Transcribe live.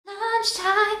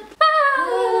Lunchtime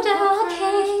murder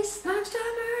case. Lunchtime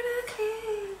murder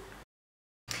case.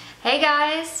 Hey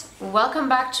guys, welcome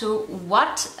back to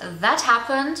What That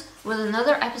Happened with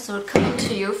another episode coming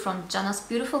to you from Jana's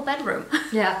beautiful bedroom.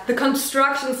 Yeah, the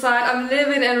construction site I'm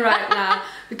living in right now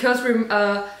because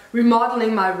we're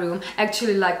remodeling my room.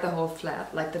 Actually, like the whole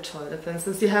flat, like the toilet, for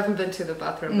instance. You haven't been to the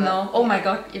bathroom. No. Oh my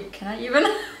god, can I even?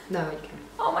 No, you can't.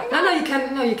 Oh my god. No, you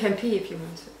can. No, you can pee if you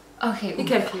want to. Okay. You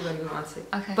can pee when you want to.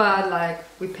 Okay. But like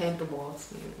we paint the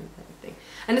walls and everything,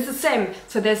 and it's the same.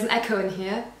 So there's an echo in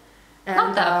here. And,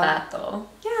 Not that bad though.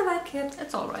 Yeah, I like it.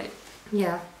 It's alright.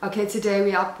 Yeah. Okay, today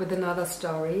we're up with another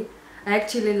story.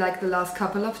 Actually, like the last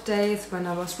couple of days when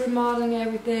I was remodeling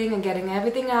everything and getting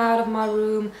everything out of my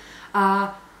room,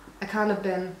 I kind of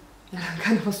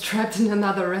was trapped in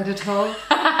another Reddit hole.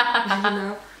 You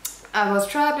know, I was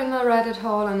trapped in a Reddit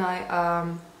hole, and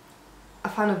I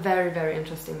found a very, very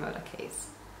interesting murder case.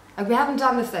 Like, we haven't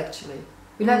done this actually.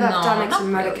 We never have done actually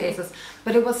murder cases,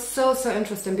 but it was so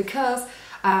interesting because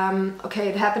okay,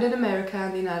 it happened in America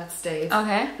and the United States.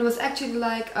 Okay. It was actually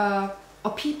like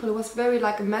it was very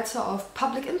like a matter of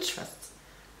public interest.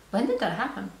 When did that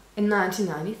happen? In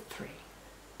 1993.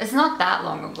 It's not that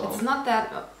long ago. It's not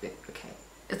that okay.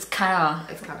 It's kind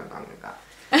It's kind of long ago.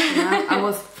 You know, I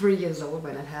was 3 years old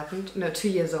when it happened. No, 2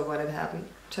 years old when it happened.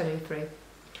 Turning 3.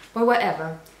 But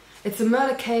whatever. It's a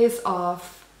murder case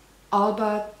of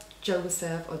Albert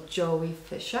Joseph or Joey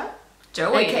Fischer.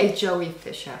 Joey. AKA Joey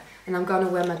Fischer. And I'm gonna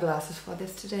wear my glasses for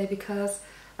this today because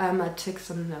I took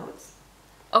some notes.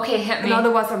 Okay, hit me. And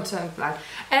otherwise I'm turning blind.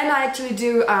 And I actually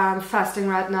do fasting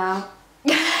right now.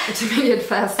 Intermediate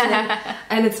fasting.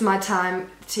 And it's my time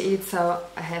to eat, so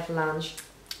I have lunch.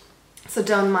 So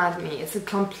don't mind me. It's a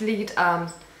complete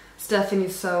Stephanie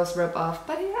Sauce rip-off,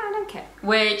 but yeah, I don't care.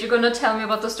 Wait, you're gonna tell me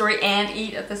about the story and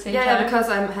eat at the same time? Yeah, because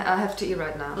I have to eat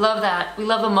right now. Love that. We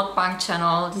love a mukbang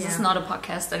channel. This is not a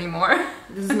podcast anymore.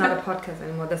 This is not a podcast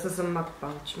anymore. This is a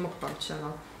mukbang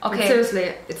channel. Okay. And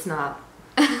seriously, it's not.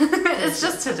 It's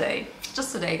just today.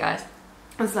 Just today, guys.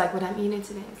 It's like what I'm eating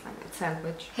today. It's like a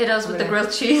sandwich. Hit us with the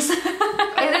grilled cheese.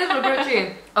 It is with grilled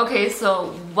cheese. Okay, so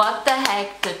what the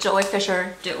heck did Joey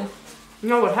Fischer do? You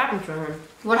know what happened to him?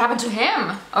 What happened to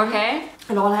him? Okay.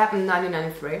 It all happened in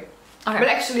 1993. Okay. But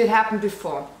actually it happened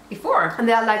before. Before? And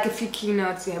there are like a few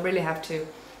keynotes you really have to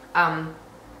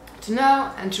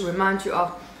know and to remind you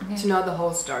of, to know the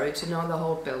whole story, to know the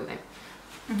whole building.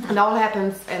 It all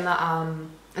happens in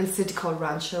a city called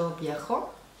Rancho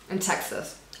Viejo in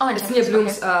Texas. Oh, in it's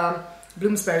Texas, near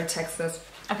Bloomsbury, Texas.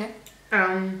 Okay.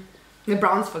 Near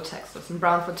Brownsville, Texas. In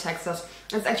Brownsville, Texas.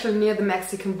 It's actually near the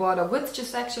Mexican border, which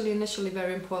is actually initially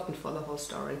very important for the whole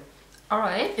story.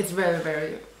 Alright. It's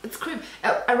very, it's creepy.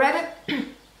 I read it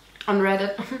on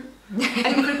Reddit and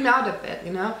it creeped me out a bit,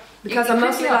 you know? Because I'm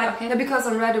mostly like, because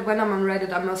on Reddit, when I'm on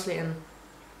Reddit, I'm mostly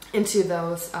into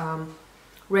those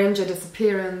ranger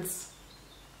disappearance,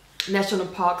 national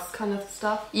parks kind of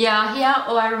stuff. Yeah,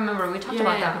 oh I remember, we talked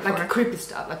about that before. Like creepy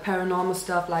stuff, like paranormal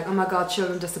stuff, like oh my god,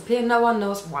 children disappear, no one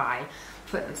knows why,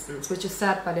 for instance, which is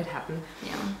sad, but it happened.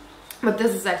 Yeah. But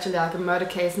this is actually like a murder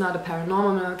case, not a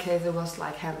paranormal murder case, it was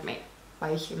like handmade by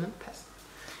a human person.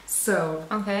 So,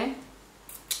 okay.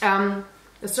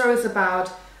 The story is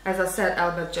about, as I said,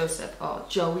 Albert Joseph or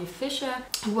Joey Fischer,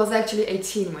 who was actually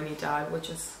 18 when he died, which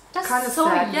is kind of so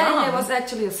sad. Young. Yeah, he was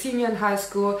actually a senior in high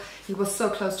school. He was so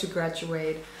close to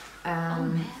graduate. Oh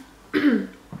man. And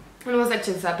it was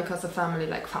actually sad because the family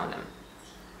like found him.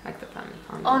 Like the family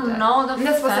found him. Oh no, the and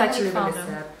this was family actually found really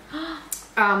him.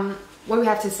 sad. What we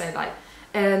have to say, like,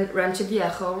 in Rancho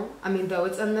Viejo, I mean, though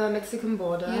it's on the Mexican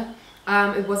border,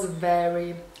 it was a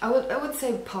very, I would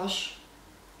say, posh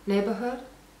neighborhood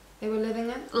they were living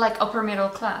in. Like upper middle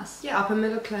class. Yeah, upper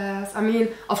middle class. I mean,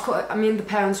 of course, the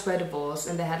parents were divorced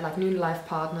and they had like new life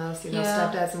partners, you know,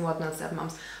 stepdads and whatnot,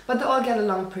 stepmoms. But they all get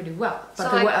along pretty well. But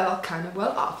so they were all kind of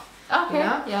well off. Okay, you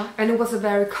know? yeah. And it was a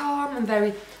very calm and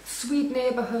very sweet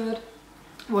neighborhood.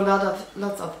 With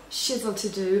lots of shizzle to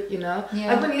do, you know.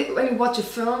 Yeah. Like when you watch a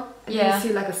film and you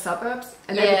see like a suburbs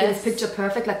and everything is picture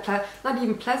perfect, like not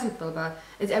even Pleasantville, but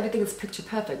everything is picture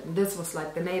perfect. And this was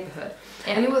like the neighborhood,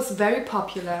 and he was very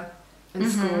popular in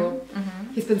school.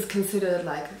 He's been considered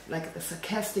like a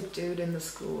sarcastic dude in the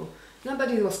school. No, but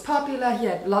he was popular. He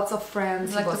had lots of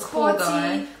friends. Like he was the cool sporty.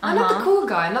 guy. Not the cool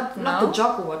guy, not the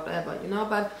jock or whatever, you know.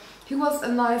 But he was a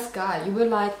nice guy. You were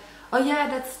like, oh yeah,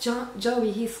 that's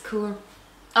Joey. He's cool.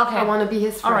 Okay. I want to be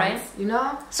his friends, you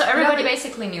know? So everybody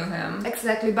basically knew him.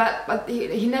 Exactly, but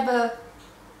he never...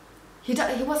 He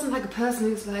wasn't like a person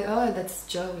who's like, oh, that's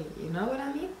Joey, you know what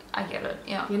I mean? I get it,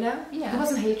 yeah. You know? Yeah. He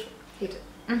wasn't hated.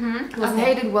 He wasn't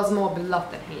hated, was more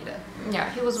beloved than hated. Yeah,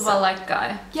 he was a well-liked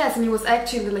guy. Yes, and he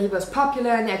was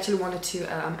popular, and he actually wanted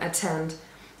to attend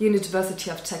the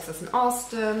University of Texas in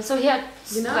Austin. So he had,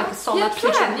 like a solid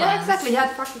future plan. Yeah, exactly. He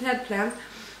had plans.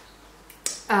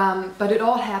 But it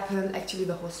all happened, actually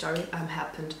the whole story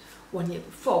happened 1 year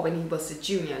before, when he was a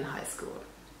junior in high school.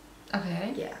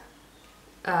 Okay.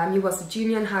 Yeah. He was a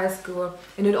junior in high school,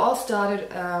 and it all started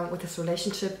with his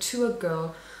relationship to a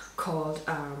girl called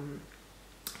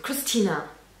Christina.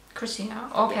 Christina,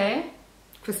 okay. Yeah.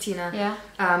 Christina.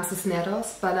 Yeah.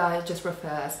 Cisneros, but I just refer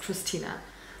as Christina.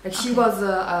 Like she was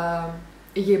a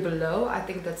year below. I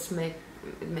think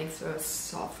it makes her a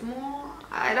sophomore.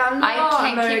 I don't know. I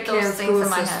can't American keep those things in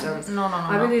my head. No.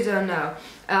 I really don't know.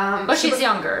 But she's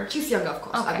younger. She's younger, of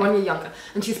course. Okay. Like 1 year younger,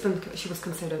 and she was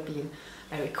considered being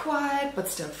very quiet but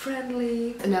still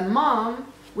friendly. And her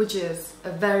mom, which is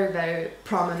a very, very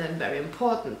prominent, very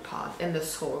important part in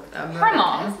this whole her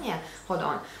mom. Yeah. Hold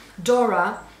on,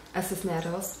 Dora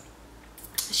Cisneros.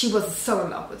 She was so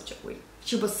in love with Joey.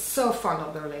 She was so fond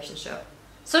of the relationship.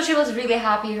 So she was really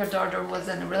happy her daughter was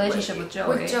in a relationship with Joey.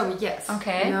 With Joey, yes.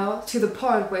 Okay. You know, to the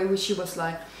point where she was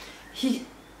like,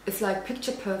 it's like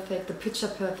picture perfect, the picture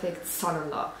perfect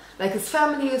son-in-law. Like his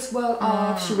family is well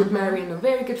off. She would marry in a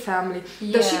very good family.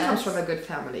 Yes. Though she comes from a good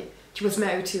family. She was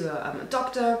married to a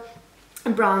doctor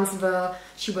in Brownsville.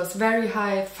 She was very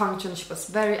high function. She was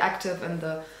very active in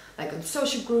in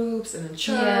social groups and in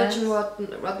church and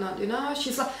whatnot, you know.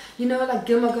 She's like, you know, like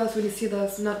Gilmore Girls, when you see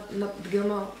those, not the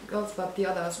Gilmore Girls, but the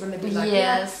others, when they be like,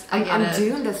 I'm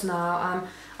doing this now,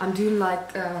 I'm doing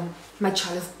like, my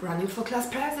child is running for class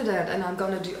president and I'm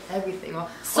gonna do everything.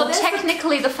 So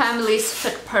technically the families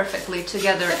fit perfectly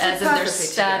together as in their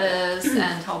status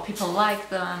and how people like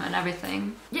them and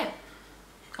everything. Yeah.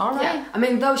 Alright. Yeah. I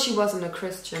mean, though she wasn't a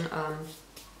Christian,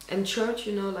 in church,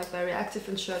 you know, like very active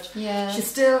in church. Yeah. She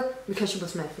still, because she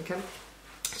was Mexican,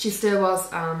 she still was,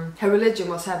 her religion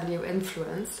was heavily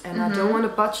influenced, and I don't want to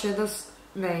butcher this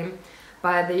name,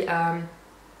 by the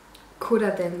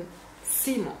cura del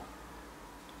simo,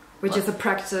 which is a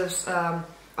practice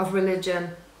of religion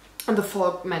and the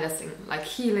folk medicine, like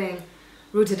healing,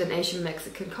 rooted in Asian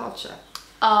Mexican culture.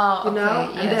 Oh, you know,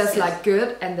 okay. and there's like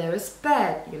good and there is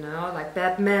bad, you know, like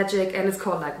bad magic, and it's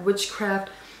called like witchcraft,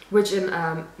 which in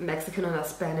Mexican or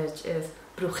Spanish is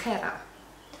brujera,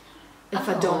 if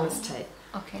I don't mistake.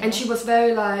 Okay. And she was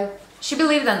very like... She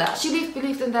believed in that. She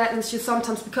believed in that, and she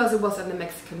sometimes, because it was on the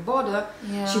Mexican border,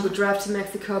 she would drive to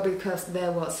Mexico because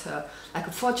there was like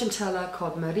a fortune teller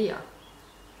called Maria.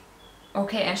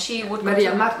 Okay, and she would Maria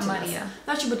go to Martinez. Maria.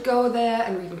 Now she would go there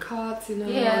and read cards, you know,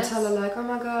 and tell her like, oh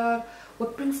my god,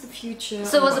 what brings the future?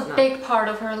 So it was a big part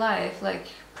of her life, like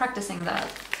practicing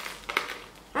that.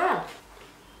 Oh.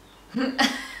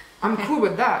 I'm cool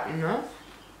with that, you know?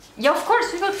 Yeah, of course,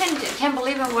 people can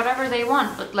believe in whatever they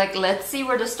want, but like, let's see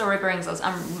where the story brings us.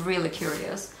 I'm really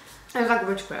curious. And like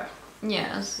witchcraft.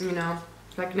 Yes. You know,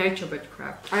 like nature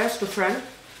witchcraft. I asked a friend,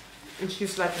 and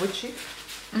she's like witchy,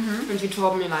 and she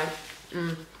told me like,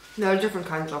 there are different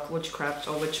kinds of witchcraft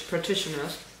or witch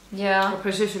practitioners. Yeah. Or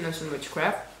practitioners in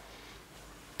witchcraft.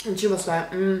 And she was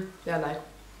like, they're like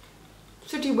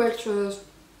city witches,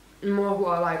 more who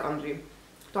are like on the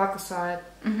darker side.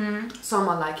 Some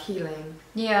are like healing.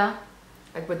 Yeah.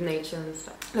 Like with nature and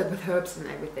stuff. Like with herbs and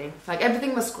everything. Like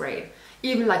everything was great.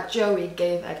 Even like Joey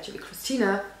gave actually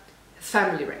Christina his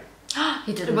family ring.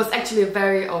 He did. It was actually a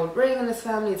very old ring in his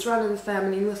family. It's run in his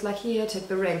family. He was like, here, take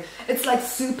the ring. It's like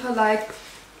super like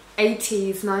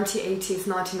 80s, 1980s,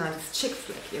 1990s chick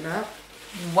flick, you know?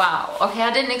 Wow. Okay,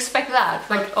 I didn't expect that.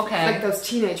 Like, okay. Like those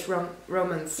teenage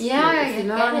romance. Yeah, movies, you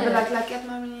know? And you'd be like, get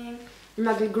my ring. You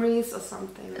might be Grease or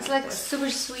something. It's like super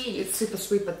sweet. It's super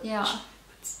sweet, but yeah.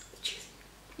 It's cheesy.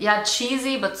 Yeah,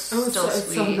 cheesy, but still sweet.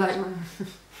 It's so like,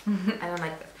 I don't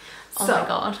like that. Oh my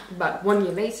god. But 1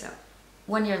 year later.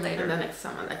 1 year later. And the next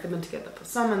summer, like they've been together for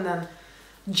summer, and then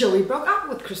Joey broke up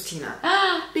with Christina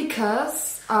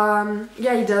because he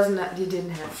didn't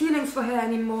have feelings for her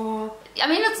anymore. I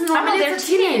mean, it's normal. They're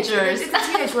teenagers. It's a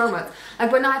teenage romance.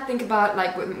 Like when I think about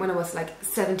like when I was like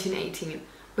 17, 18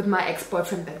 with my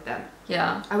ex-boyfriend back then.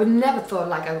 Yeah. I would never thought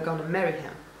like I was gonna marry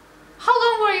him. How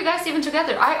long were you guys even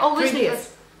together? I always 3 years.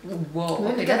 Whoa. We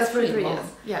were Okay, together that's for pretty 3 long. years.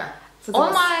 Yeah. Since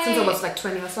I was like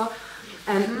 20 or so.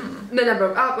 And then I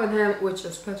broke up with him, which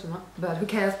is personal, but who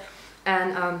cares?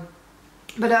 And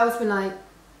but I always been like,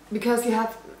 because you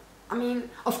have, I mean,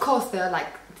 of course they're like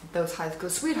those high school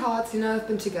sweethearts, you know, have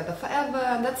been together forever,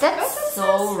 and that's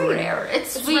so sweet. rare.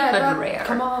 It's sweet but rare.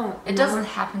 Come on, it doesn't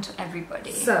happen to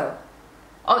everybody. So,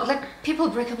 like people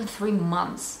break up in 3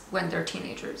 months when they're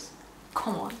teenagers.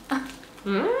 Come on.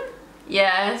 Hmm?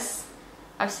 Yes.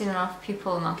 I've seen enough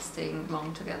people not staying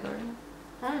long together.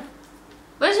 Mm.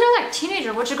 But if you're like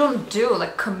teenager, what you gonna do?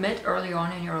 Like commit early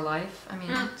on in your life? I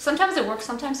mean, sometimes it works,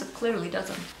 sometimes it clearly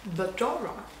doesn't. But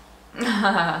Dora.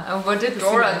 What did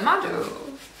Dora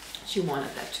do? She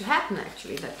wanted that to happen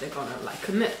actually, that they're gonna like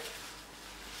commit.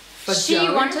 But She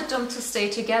Joey wanted them to stay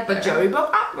together. But Joey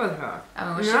broke up with her.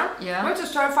 Oh, Yeah. Which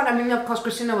is terrifying. I mean, of course,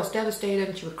 Christina was devastated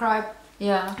and she would cry.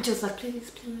 Yeah. And she was like,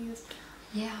 please,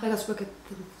 Yeah. let us work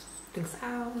things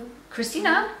out.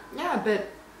 Christina? Yeah, but...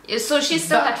 So she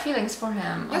still had feelings for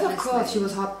him. Yes, obviously. of course, she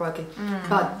was heartbroken.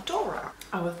 But Dora...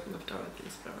 I was with Dora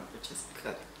Fischer, which is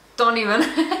good. Don't even.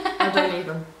 I don't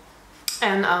even.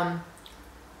 And,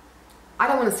 I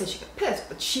don't want to say she got pissed,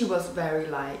 but she was very,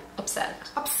 like...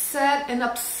 Upset and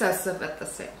obsessive at the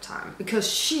same time.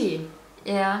 Because she...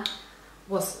 Yeah.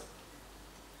 Was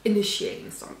initiating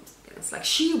some things. Like,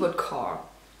 she would call,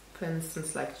 for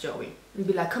instance, like Joey. And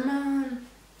be like, come on.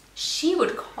 She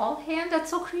would call him?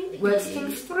 That's so creepy. Words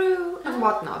things through and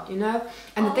whatnot, you know?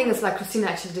 And the thing is, like, Christina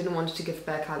actually didn't want to give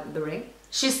back the ring.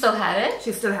 She still had it?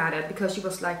 She still had it because she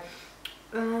was like...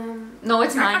 no,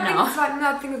 it's mine now.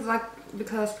 I think it's like...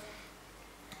 Because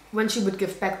when she would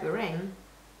give back the ring...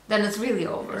 Then it's really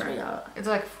over. It's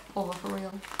like over for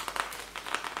real.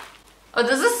 Oh,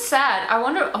 this is sad. I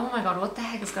wonder... Oh my god, what the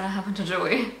heck is gonna happen to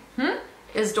Joey?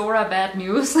 Is Dora bad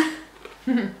news?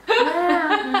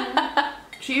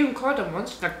 She even called him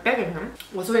once, like begging him.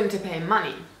 Was willing to pay him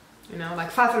money. You know,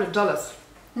 like $500.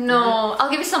 No,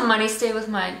 I'll give you some money, stay with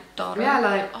my daughter. Yeah,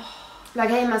 like... Like,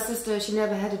 hey, my sister, she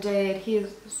never had a date.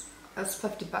 Here's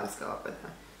 $50 go up with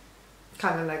her.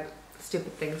 Kind of like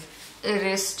stupid things. It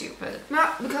is stupid.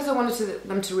 Yeah, because I wanted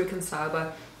them to reconcile,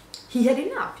 but he had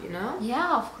enough, you know?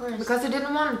 Yeah, of course. Because he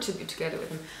didn't want to be together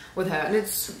with her, and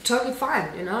it's totally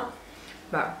fine, you know?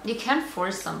 But you can't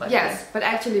force somebody. Yes, but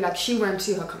actually, like, she went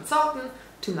to her consultant,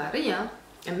 to Maria,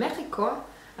 in Mexico,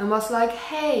 and was like,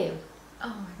 hey, oh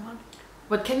my god,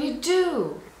 what can you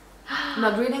do?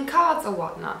 Not reading cards or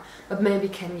whatnot, but maybe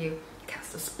can you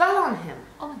cast a spell on him?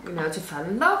 Oh my god. You know, to fall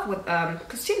in love with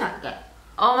Christina again.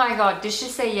 Oh my god, did she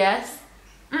say yes?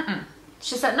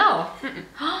 She said no.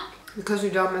 Because you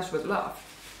don't mess with love.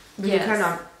 But yes. You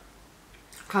cannot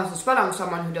cast a spell on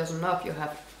someone who doesn't love you,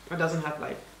 or doesn't have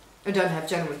like, or don't have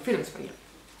genuine feelings for you.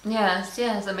 Yes,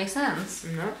 that makes sense.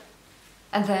 You know?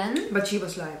 And then? But she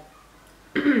was like,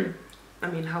 I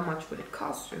mean, how much would it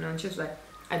cost? You know, and she was like,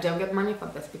 I don't get money for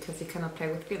this because you cannot play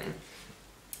with feelings.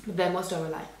 But then was they were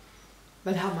like,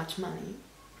 but how much money?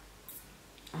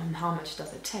 And how much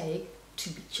does it take to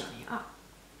beat Joey up?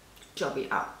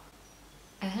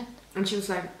 And she was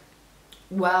like,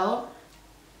 well,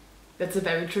 that's a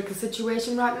very tricky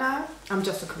situation right now. I'm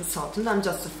just a consultant, I'm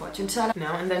just a fortune teller. You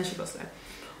know? And then she was like,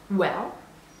 well,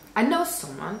 I know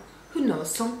someone who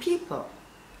knows some people.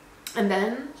 And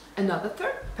then another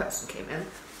third person came in.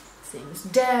 His name is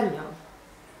Daniel.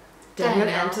 Daniel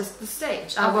enters the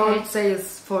stage. I won't say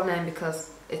his full name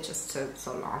because it just took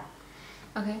so long.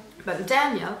 Okay. But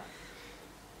Daniel,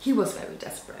 he was very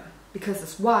desperate because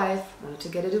his wife wanted to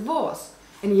get a divorce.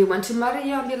 And he went to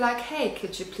Maria and be like, hey,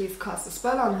 could you please cast a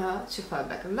spell on her? She fell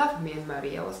back in love with me. And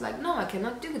Maria was like, no, I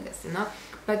cannot do this, you know.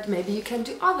 But maybe you can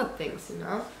do other things, you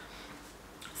know.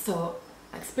 So,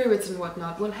 like spirits and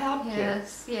whatnot will help you.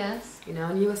 Yes. You know,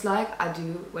 and he was like, I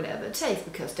do whatever it takes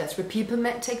because desperate people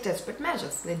take desperate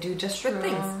measures. They do desperate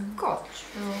things, of course.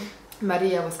 True.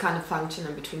 Maria was kind of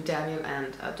functioning between Daniel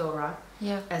and Dora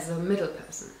as a middle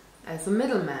person, as a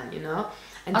middleman, you know.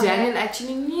 And Daniel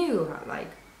actually knew her, like,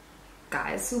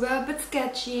 guys who were a bit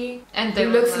sketchy and who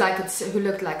looked like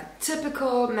a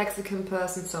typical Mexican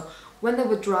person. So when they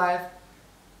would drive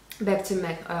back to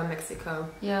Mexico,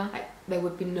 like, there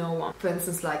would be no one. For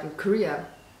instance, like in Korea,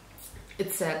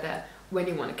 it said that when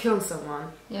you want to kill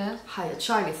someone, hire a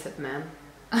Chinese hitman,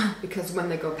 because when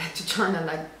they go back to China,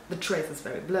 like, the trace is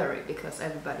very blurry because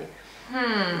everybody. You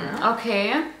know?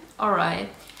 Okay, all right.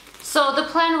 So the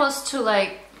plan was to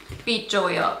like beat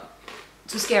Joey up.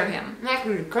 To scare him.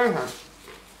 Actually, kill him.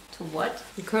 To what?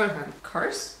 Kill him.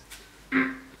 Curse?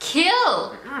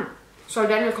 Kill! So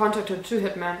Daniel contacted two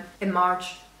hitmen in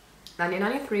March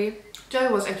 1993.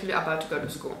 Joey was actually about to go to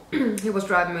school. He was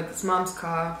driving with his mom's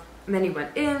car. And then he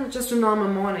went in, just a normal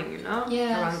morning, you know?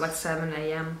 Around like 7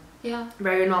 a.m. Yeah.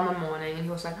 Very normal morning. And he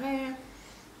was like, hey,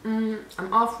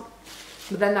 I'm off.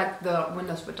 But then like the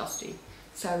windows were dusty.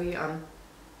 So he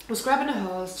was grabbing a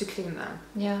hose to clean them.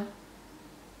 Yeah.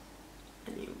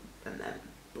 And then,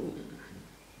 boom.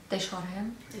 They shot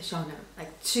him? They shot him.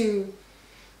 Like 2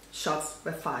 shots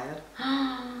were fired.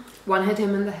 One hit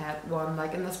him in the head, one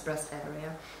like in his breast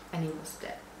area, and he was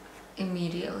dead.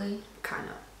 Immediately? Kind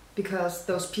of. because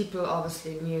those people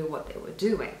obviously knew what they were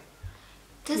doing.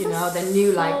 This You know, is they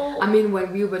knew, like, so- I mean, when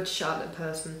we would shot a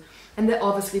person, and they've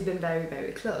obviously been very,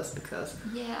 very close because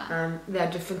Yeah. there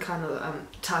are different kind of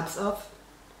types of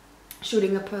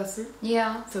shooting a person.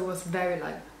 Yeah. So it was very,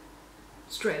 like,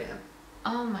 straight in.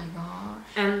 Oh my gosh.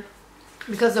 And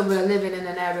because they were living in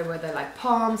an area where there are, like,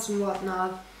 palms and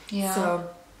whatnot, Yeah. so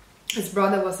his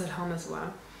brother was at home as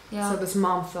well. yeah. So his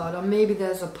mom thought, oh, maybe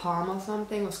there's a palm or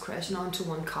something was crashing onto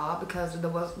one car because they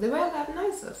were that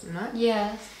nices, you know?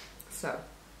 Yes. So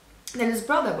then his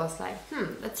brother was like,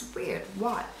 that's weird.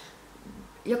 Why?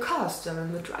 Your car's still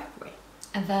in the driveway.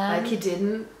 And then. Like he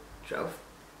didn't drove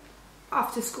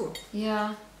after school.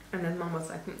 Yeah. And then mom was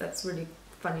like, that's really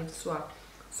funny as well.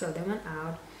 So they went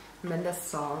out and then they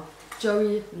saw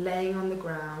Joey laying on the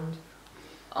ground.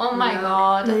 Oh my you know,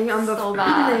 god. laying That's on the so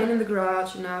bad. laying in the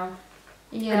garage, you know.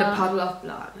 Yeah. And a puddle of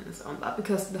blood in his own blood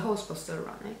because the hose was still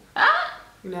running.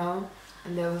 You know?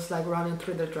 And they was like running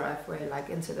through the driveway, like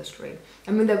into the street.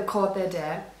 And when they caught their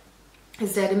dad,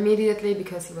 his dad immediately,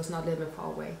 because he was not living far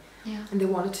away, Yeah. and they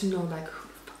wanted to know like who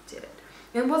the fuck did it.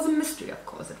 And it was a mystery, of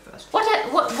course, at first.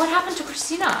 What happened to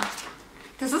Christina?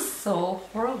 This is so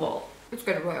horrible. It's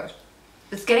getting worse.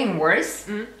 It's getting worse.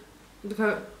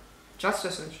 Because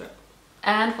justice and shit.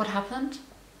 And what happened?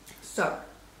 So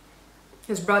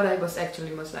his brother was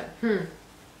like,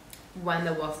 when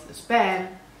there was this band,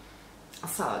 I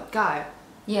saw a guy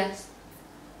Yes.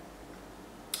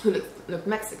 who looked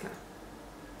Mexican.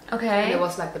 Okay. And it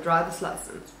was like the driver's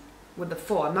license with the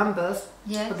 4 numbers,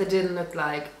 Yes. but they didn't look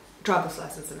like driver's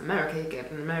license in America. You get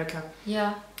in America.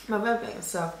 Yeah.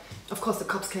 So of course the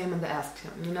cops came and they asked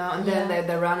him, you know, and then Yeah.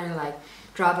 they're running like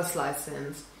driver's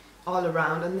license all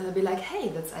around, and they'll be like, hey,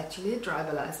 that's actually a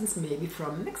driver license, maybe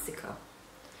from Mexico.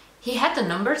 He had the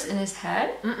numbers in his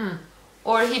head?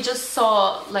 Or he just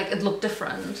saw, like, it looked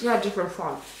different? Yeah, different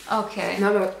font. Okay. And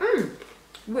I'm like,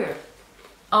 weird.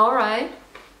 Alright.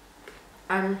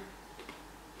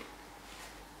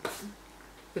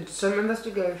 Did some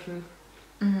investigation.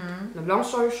 Mm-hmm. And long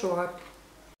story short,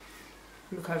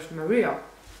 because Maria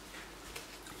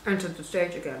entered the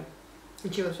stage again,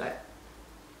 and she was like,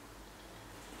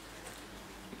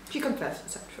 she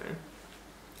confessed actually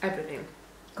everything.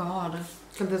 God.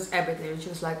 Confessed everything. And she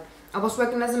was like, I was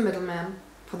working as a middleman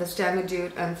for the Stanley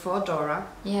dude and for Dora.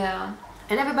 Yeah.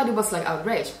 And everybody was like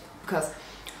outraged because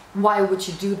why would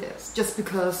she do this? Just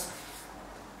because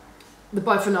the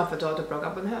boyfriend of her daughter broke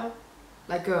up with her?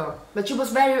 Like, girl. But she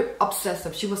was very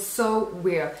obsessive. She was so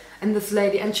weird. And this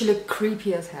lady, and she looked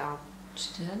creepy as hell. She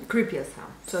did? Creepy as hell.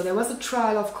 So there was a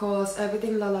trial, of course,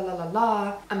 everything la la la la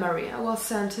la. And Maria was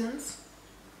sentenced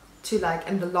to, like,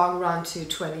 in the long run, to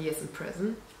 20 years in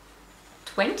prison.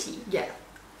 20? Yeah.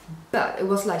 But it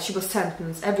was like she was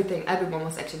sentenced, everyone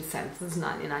was actually sentenced in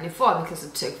 1994 because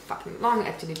it took fucking long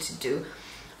actually to do,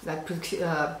 like,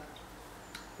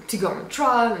 to go on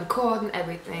trial and court and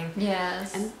everything.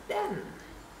 Yes. And then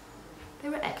they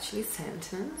were actually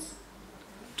sentenced,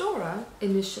 Dora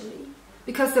initially,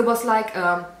 because there was like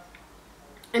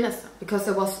innocent, because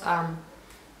there was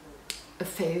a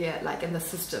failure like in the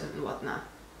system and whatnot.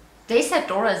 They said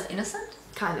Dora is innocent?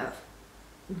 Kind of.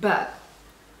 But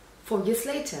 4 years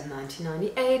later, in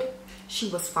 1998, she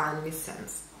was finally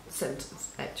sentenced,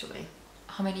 actually.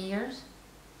 How many years?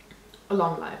 A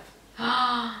long life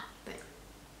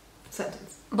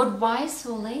sentence. But why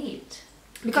so late?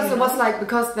 Because there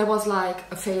was like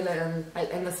a failure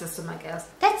in the system, I guess.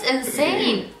 That's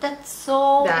insane. That's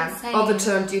so insane.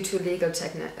 Overturned due to legal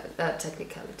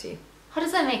technicality. How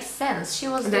does that make sense? She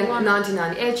was And the then one. in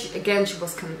 1998, she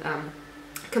was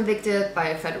convicted by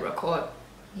a federal court.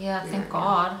 Yeah, thank Yeah.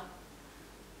 God.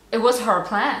 It was her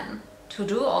plan to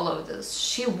do all of this.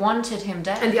 She wanted him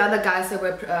dead. And the other guys, they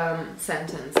were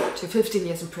sentenced to 15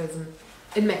 years in prison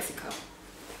in Mexico.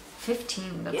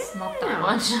 15, that's Yeah. not that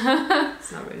much.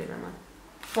 It's not really that much.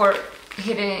 For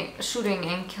shooting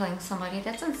and killing somebody,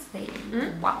 that's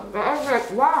insane. Wow. But I was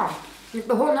like, wow.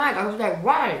 The whole night, I was like,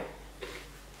 why?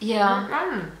 Yeah,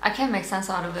 I can't make sense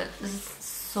out of it. This is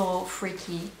so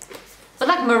freaky. But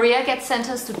like Maria gets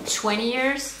sentenced to 20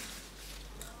 years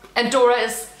and Dora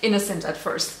is innocent at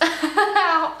first.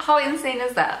 How insane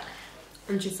is that?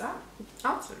 And she's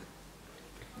awesome.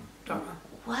 Dora.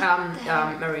 What the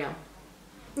heck? Maria.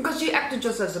 Because she acted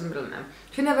just as a middleman.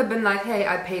 She never been like, hey,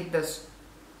 I paid this.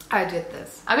 I did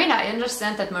this. I mean, I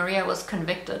understand that Maria was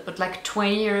convicted, but like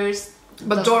 20 years...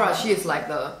 But Dora, she is like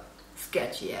the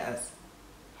sketchy ass.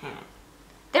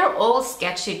 They're all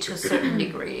sketchy to a certain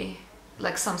degree.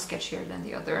 Like some sketchier than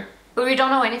the other. But we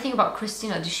don't know anything about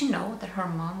Christina. Did she know that her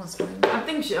mom was doing that? I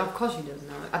think of course she doesn't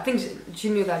know. I think she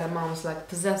knew that her mom was like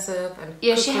possessive and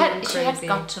yeah, she had crazy.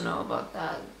 got to know about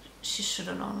that. She should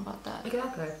have known about that.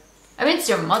 Exactly. I mean, it's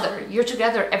your mother. You're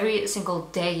together every single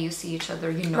day. You see each other.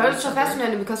 You know. But it's so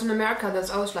fascinating because in America there's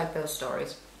always like those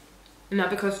stories. You know,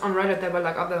 because on Reddit there were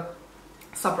like other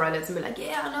subreddits and be like,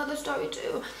 yeah, I know the story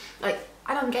too. Like,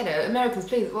 I don't get it. Americans,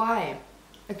 please, why?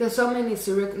 Like, there's so many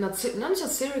not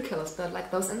just serial killers, but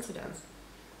like those incidents.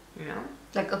 You know?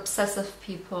 Like obsessive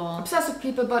people. Obsessive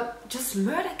people, but just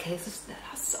murder cases that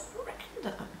are so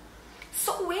random.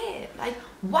 So weird. Like,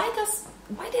 why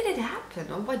did it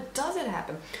happen? Or why does it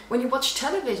happen? When you watch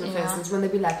television, for instance, when they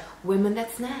be like, women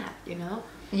that snap, you know?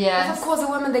 Yes. Of course, a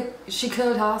woman that she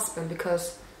killed her husband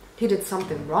because he did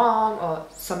something wrong or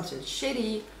something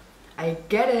shitty. I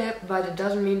get it, but it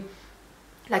doesn't mean,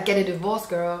 like, get a divorce,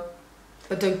 girl,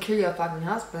 but don't kill your fucking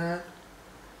husband.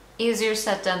 Easier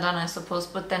said than done, I suppose,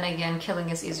 but then again, killing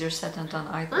is easier said than done,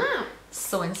 I think.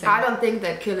 So insane. I don't think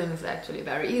that killing is actually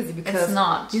very easy because it's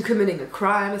not. You're committing a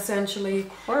crime, essentially.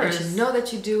 Of course. And you know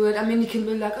that you do it. I mean, you can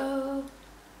be like, oh,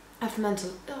 I have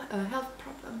mental health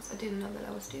problems. I didn't know that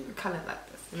I was doing kind of like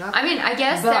this. You know? I mean, I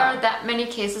guess there are that many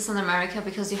cases in America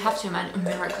because you have to imagine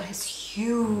America is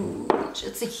huge.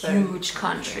 It's a huge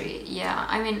country. Yeah,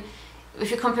 I mean,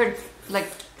 if you compare, like,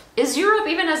 is Europe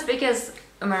even as big as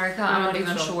America? I'm not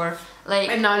even sure.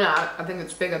 Like, no, I think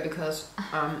it's bigger because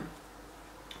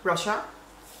Russia.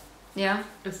 Yeah.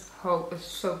 It's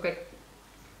so big.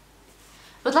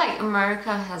 But like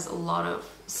America has a lot of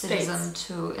citizens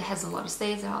too. It has a lot of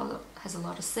states. It has a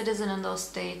lot of citizens in those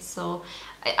states. So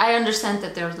I understand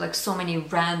that there's like so many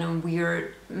random,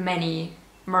 weird, many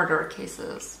murder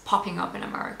cases popping up in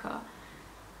America.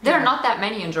 There are not that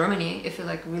many in Germany if you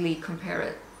like really compare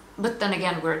it. But then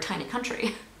again, we're a tiny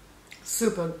country.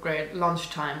 Super great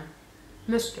lunchtime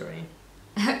mystery.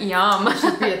 Yum. It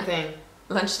should be a thing.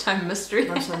 Lunchtime mystery.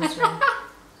 Lunchtime mystery.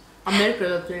 I'll make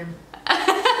it a thing.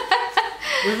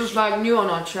 This is like new on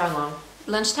our channel.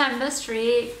 Lunchtime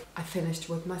mystery. I finished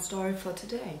with my story for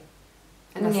today.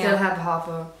 And I still have half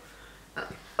of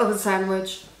a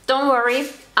sandwich. Don't worry,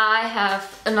 I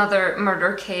have another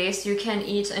murder case you can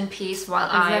eat in peace while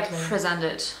I present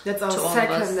it to all of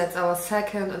us. That's our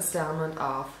second installment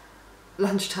of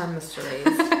Lunchtime Mysteries.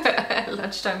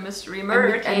 Lunchtime Mystery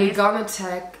Murder Case. And we're gonna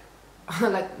take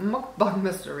like Mukbang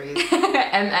Mysteries.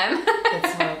 MM.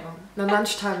 It's horrible. The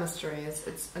Lunchtime Mysteries.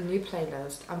 It's a new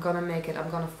playlist. I'm gonna make it. I'm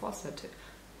gonna force it to.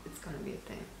 It's gonna be a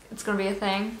thing. It's gonna be a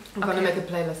thing. I'm gonna make a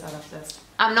playlist out of this.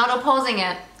 I'm not opposing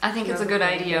it. I think it's a good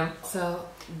idea. So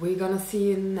we're gonna see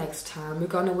you next time. We're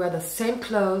gonna wear the same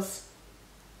clothes,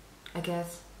 I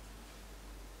guess.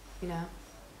 You know.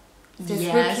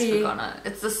 Yes, we're gonna.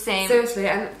 It's the same. Seriously,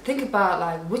 and think about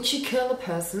like, would you kill a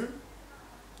person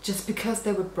just because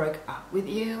they would break up with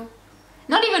you?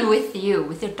 Not even with you,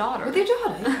 with your daughter. With your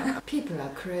daughter, yeah. People are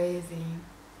crazy.